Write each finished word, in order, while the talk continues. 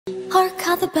Hark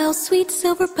how the bells, sweet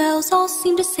silver bells, all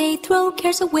seem to say, throw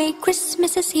cares away,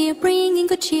 Christmas is here, bringing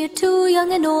good cheer to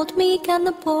young and old, meek and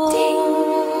the bold.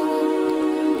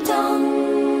 Ding dong,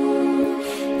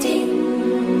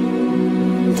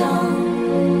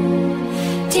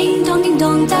 ding dong, ding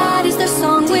dong, that is their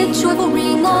song with joyful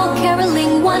ring, all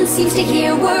caroling. One seems to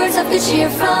hear words of good cheer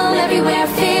from everywhere,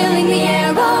 filling the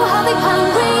air. Oh, how they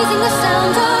pound, raising the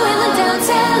sound, oh, hill and down,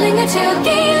 telling a tale,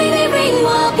 gaily they ring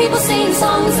while people sing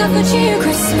songs of good cheer.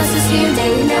 Christmas is here,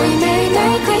 day, merry, merry,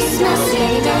 merry Christmas.